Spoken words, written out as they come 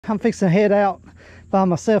I'm fixing to head out by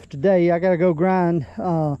myself today. I gotta go grind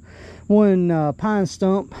one pine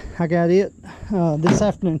stump. I got it this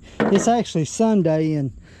afternoon. It's actually Sunday,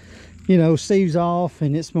 and you know, Steve's off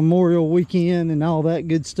and it's Memorial Weekend and all that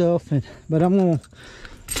good stuff. But I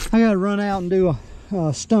gotta run out and do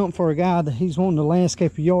a stump for a guy that he's wanting to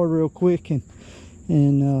landscape a yard real quick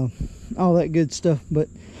and all that good stuff. But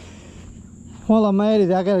while I'm at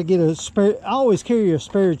it, I gotta get a spare. I always carry a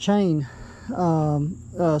spare chain,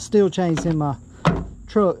 steel chains in my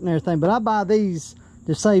truck and everything. But I buy these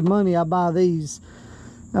to save money. I buy these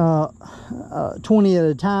 20 at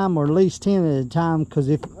a time, or at least 10 at a time, because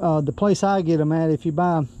if the place I get them at, if you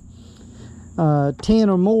buy 10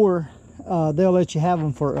 or more, they'll let you have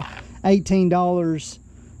them for $18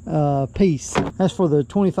 a piece. That's for the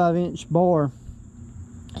 25-inch bar.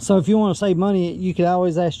 So if you want to save money, you could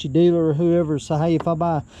always ask your dealer or whoever, say, hey, if I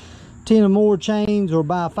buy 10 or more chains, or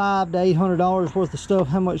buy $500 to $800 worth of stuff,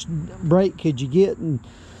 how much break could you get? And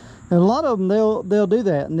a lot of them, they'll do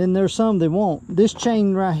that. And then there's some they won't. This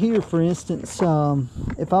chain right here, for instance,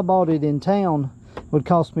 if I bought it in town, it would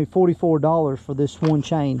cost me $44 for this one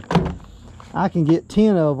chain. I can get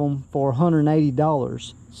 10 of them for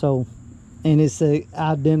 $180. So, and it's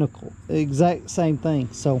identical, exact same thing.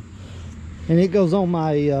 So, and it goes on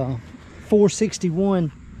my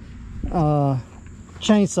 461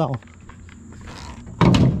 chainsaw.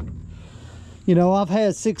 You know, I've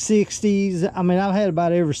had 660s. I mean, I've had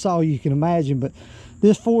about every saw you can imagine, but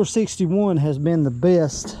this 461 has been the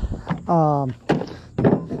best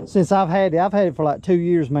since I've had it. I've had it for like 2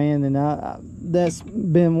 years, man, and that's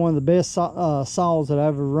been one of the best saws that I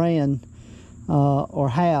ever ran or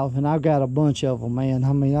have, and I've got a bunch of them, man.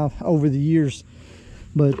 I mean, over the years,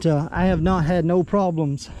 but I have not had no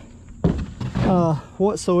problems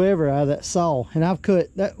whatsoever out of that saw. And I've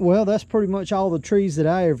cut that, well, that's pretty much all the trees that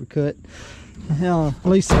I ever cut. At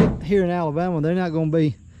least here in Alabama, they're not going to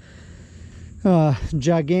be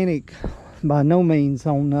gigantic by no means.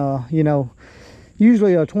 On you know,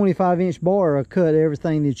 usually a 25-inch bar will cut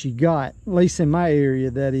everything that you got, at least in my area,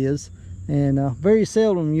 that is. And very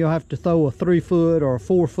seldom you'll have to throw a 3-foot or a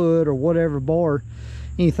 4-foot or whatever bar,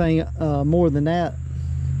 anything more than that,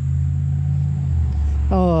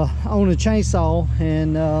 on a chainsaw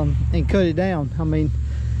and cut it down. I mean,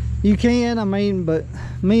 you can, I mean, but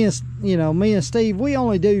me and Steve, we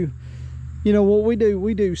only do, you know what we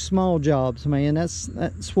do small jobs, man.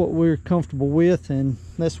 That's what we're comfortable with, and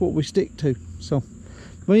that's what we stick to. So,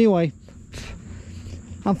 but anyway,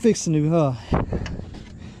 I'm fixing to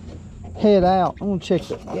head out. I'm gonna check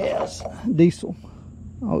the gas, diesel.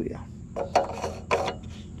 Oh yeah,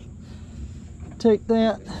 take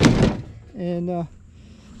that, and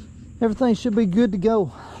everything should be good to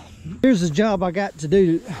go. Here's the job I got to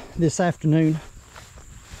do this afternoon.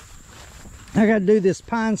 I got to do this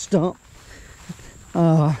pine stump.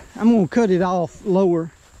 I'm going to cut it off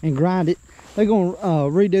lower and grind it. They're going to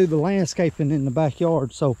redo the landscaping in the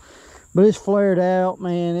backyard. So, but it's flared out,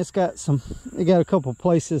 man. It got a couple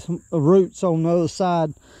places, roots on the other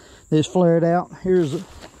side that's flared out. Here's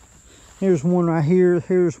one right here.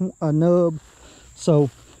 Here's a nub.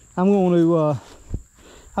 So I'm going to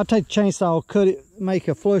I'll take the chainsaw, cut it, make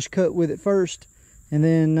a flush cut with it first, and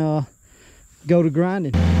then go to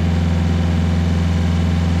grinding.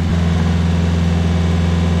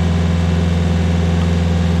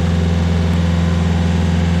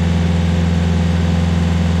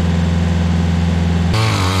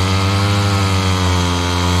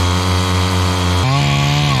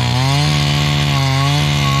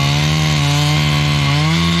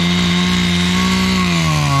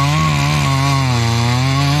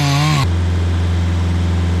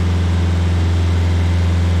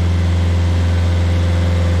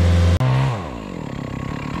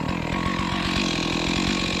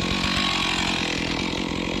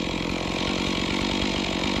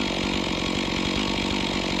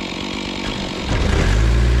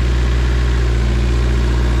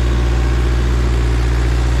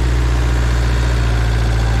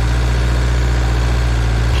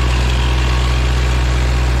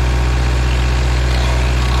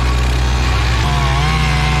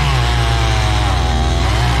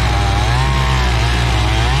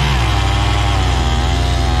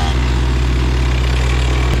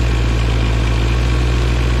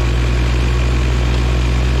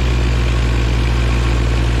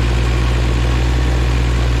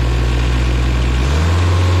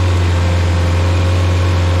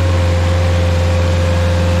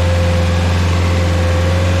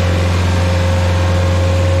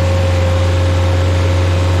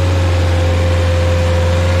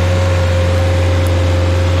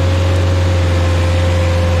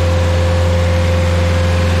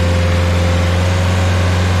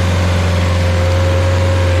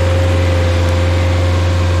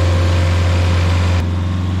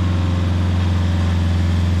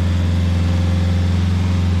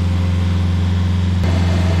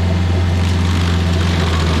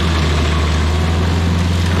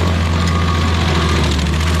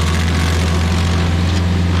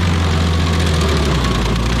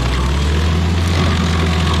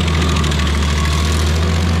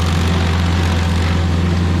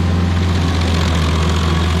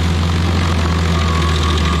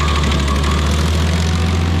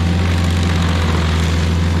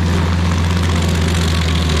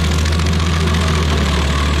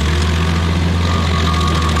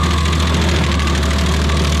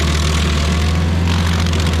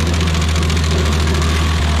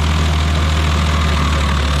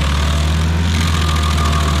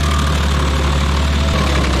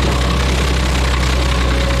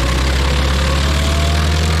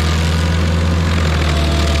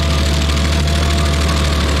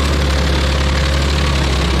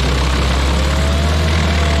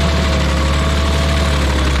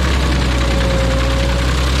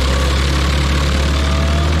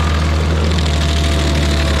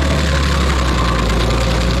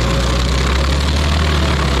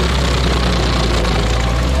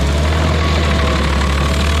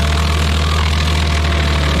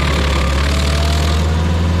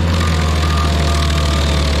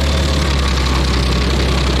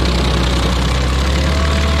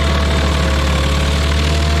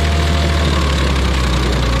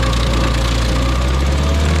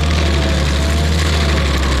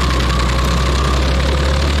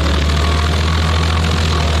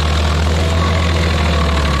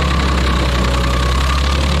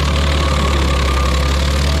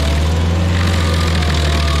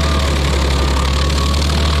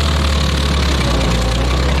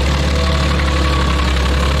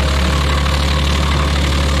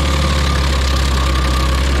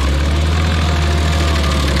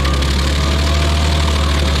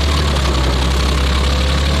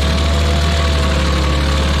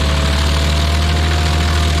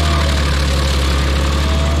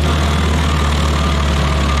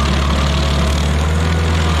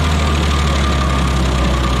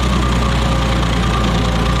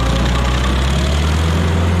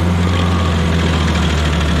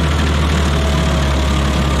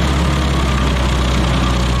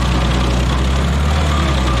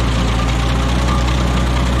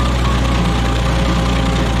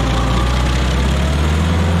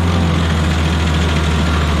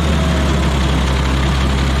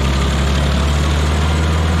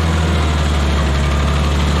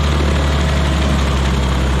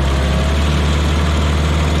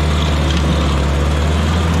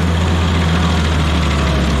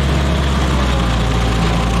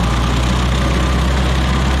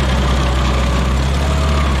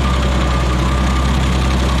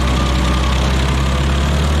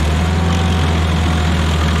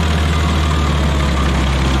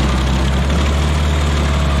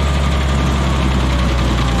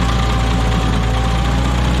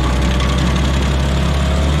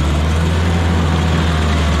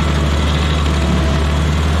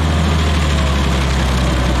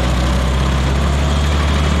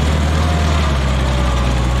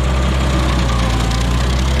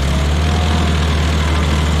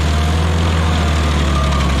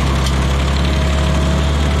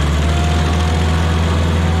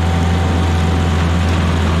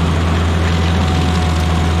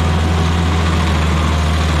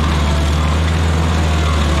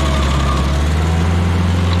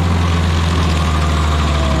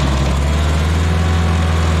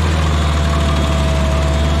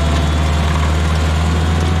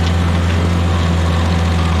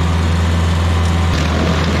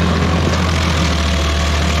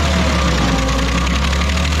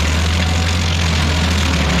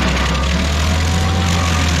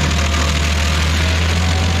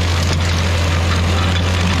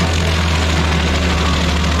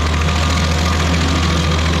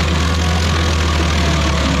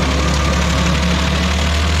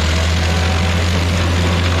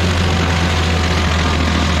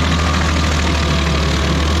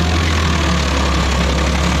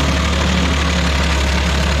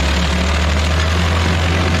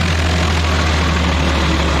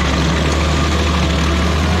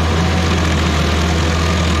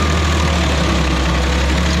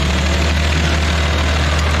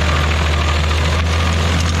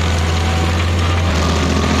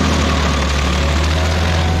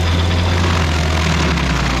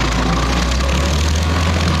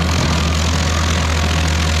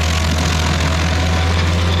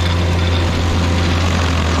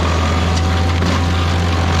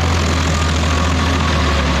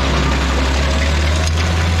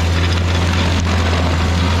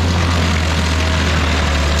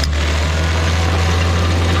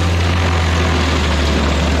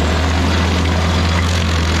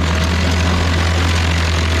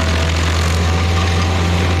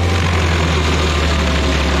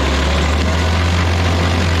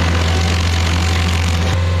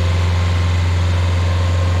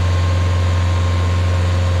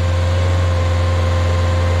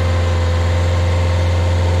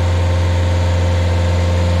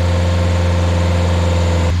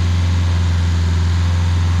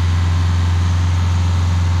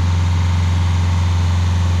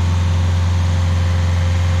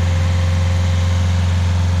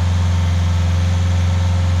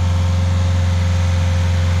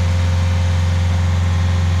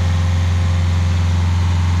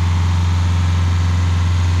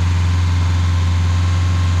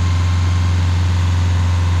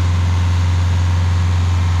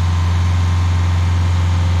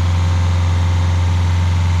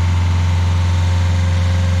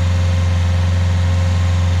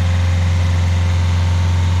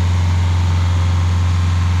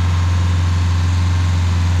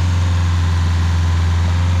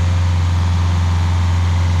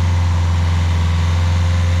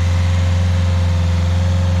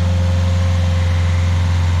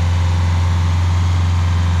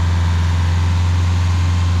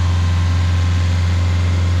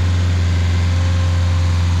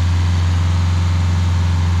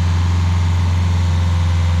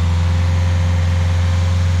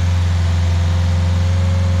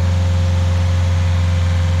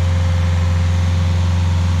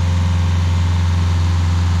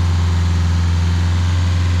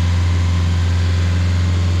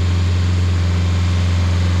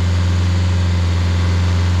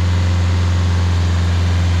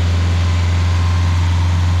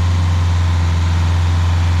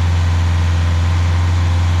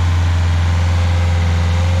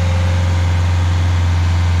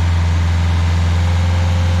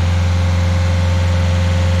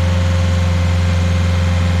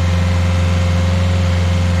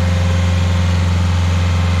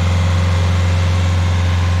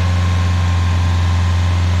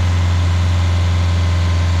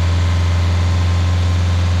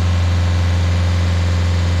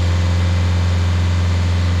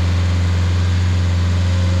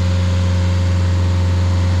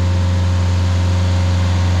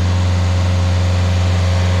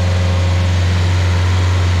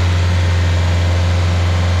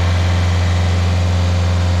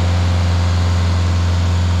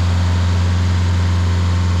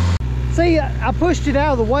 See, I pushed it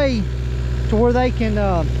out of the way to where they can,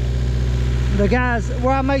 the guys,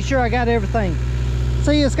 where I make sure I got everything.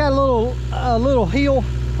 See, it's got a little hill,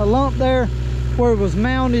 a lump there where it was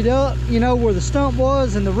mounted up, you know, where the stump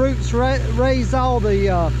was, and the roots raised all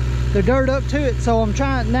the dirt up to it. So I'm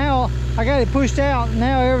trying, now I got it pushed out.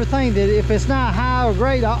 Now everything that, if it's not high or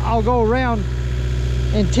great, I'll go around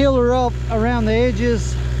and tiller up around the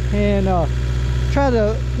edges and try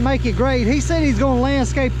to make it great. He said he's going to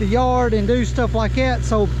landscape the yard and do stuff like that,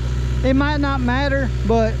 so it might not matter,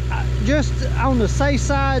 but just on the safe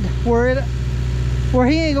side where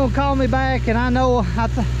he ain't gonna call me back and I know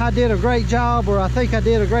I did a great job, or I think I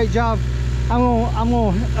did a great job, I'm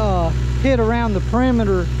gonna hit around the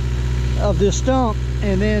perimeter of this stump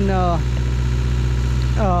and then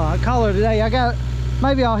call it a day.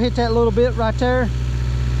 Maybe I'll hit that little bit right there,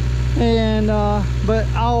 and but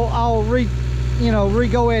I'll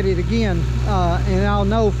re-go at it again, and I'll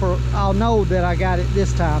know that I got it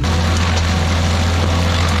this time.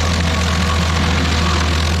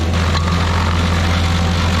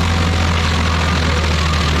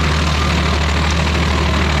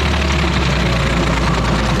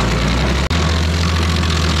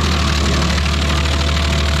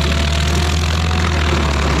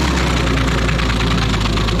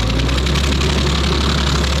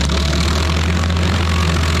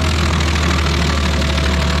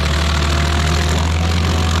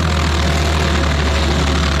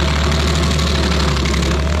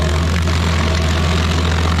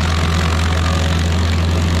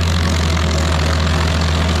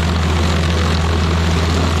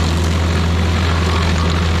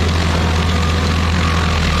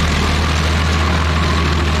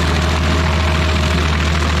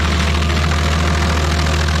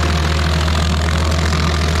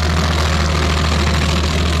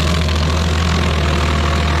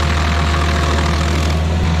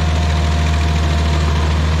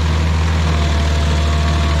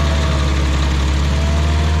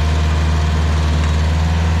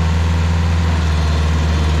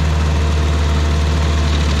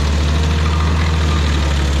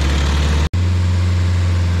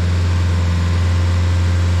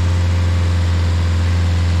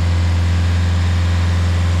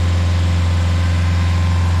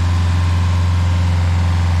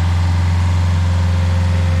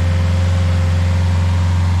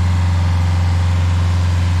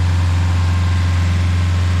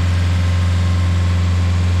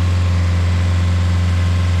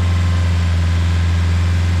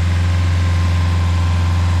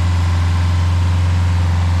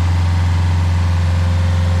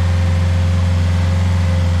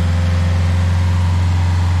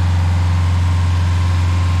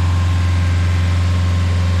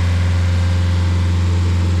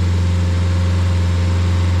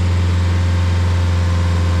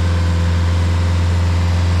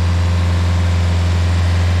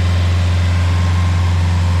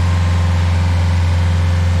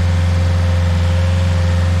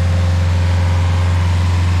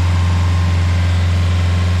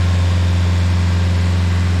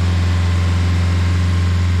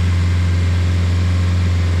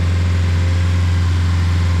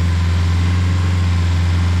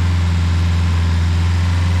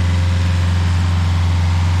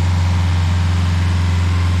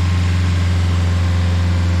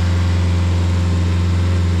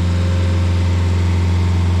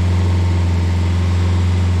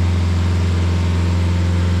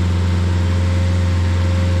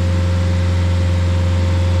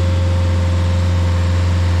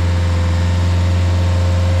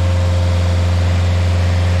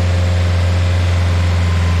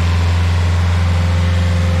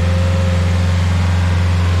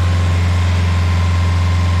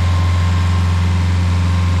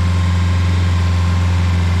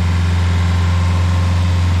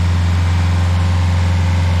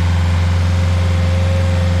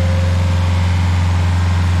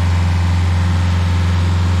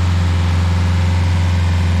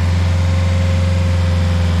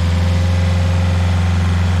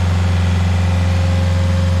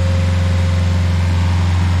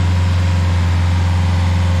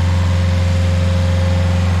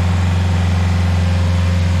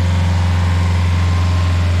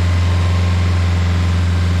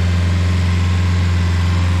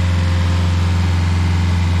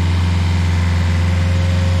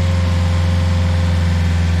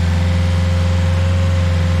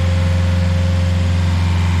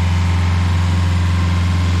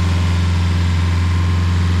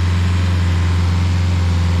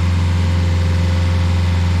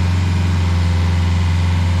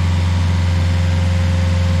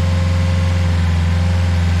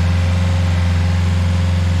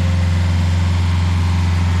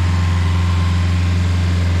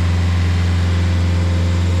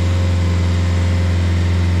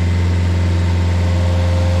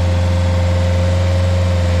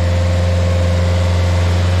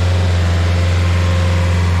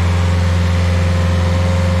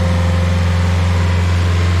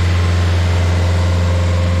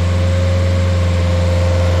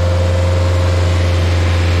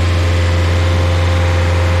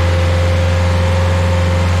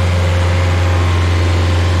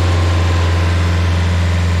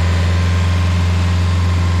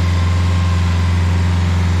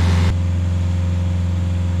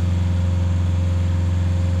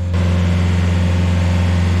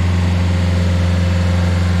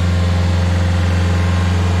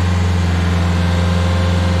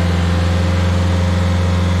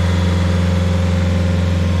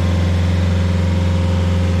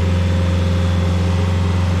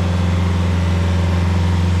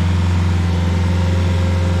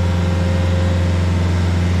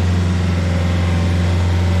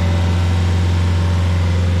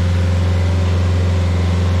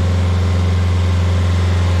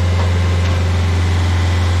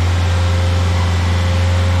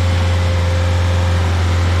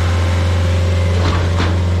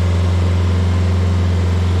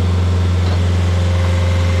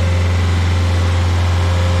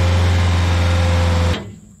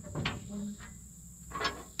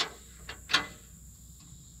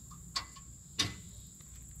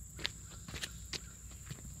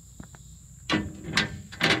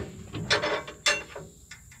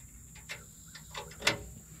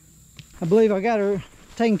 I believe I got her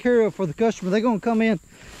taken care of for the customer. They're gonna come in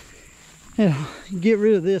and get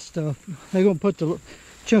rid of this stuff. They're gonna put the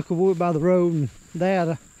chunk of wood by the road and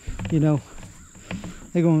that, you know,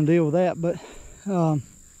 they're gonna deal with that. But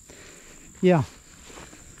yeah,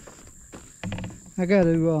 I got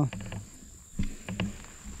to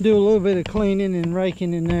do a little bit of cleaning and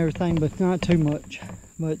raking and everything, but not too much.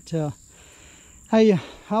 But hey,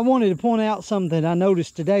 I wanted to point out something that I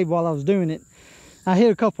noticed today while I was doing it. I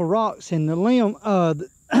hit a couple rocks and the limb,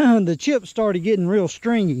 the chips started getting real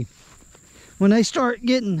stringy. When they start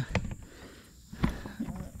getting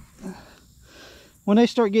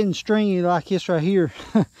stringy like this right here,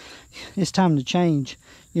 it's time to change.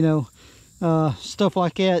 You know, stuff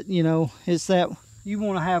like that. You know, it's that you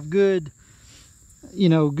want to have good, you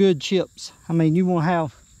know, good chips. I mean, you want to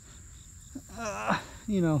have,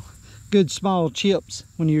 you know, good small chips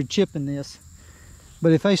when you're chipping this.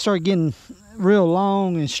 But if they start getting real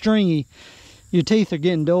long and stringy, your teeth are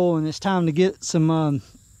getting dull, and it's time to get some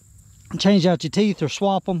change out your teeth or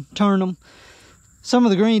swap them, turn them. Some of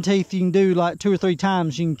the green teeth you can do like 2 or 3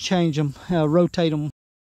 times. You can change them, rotate them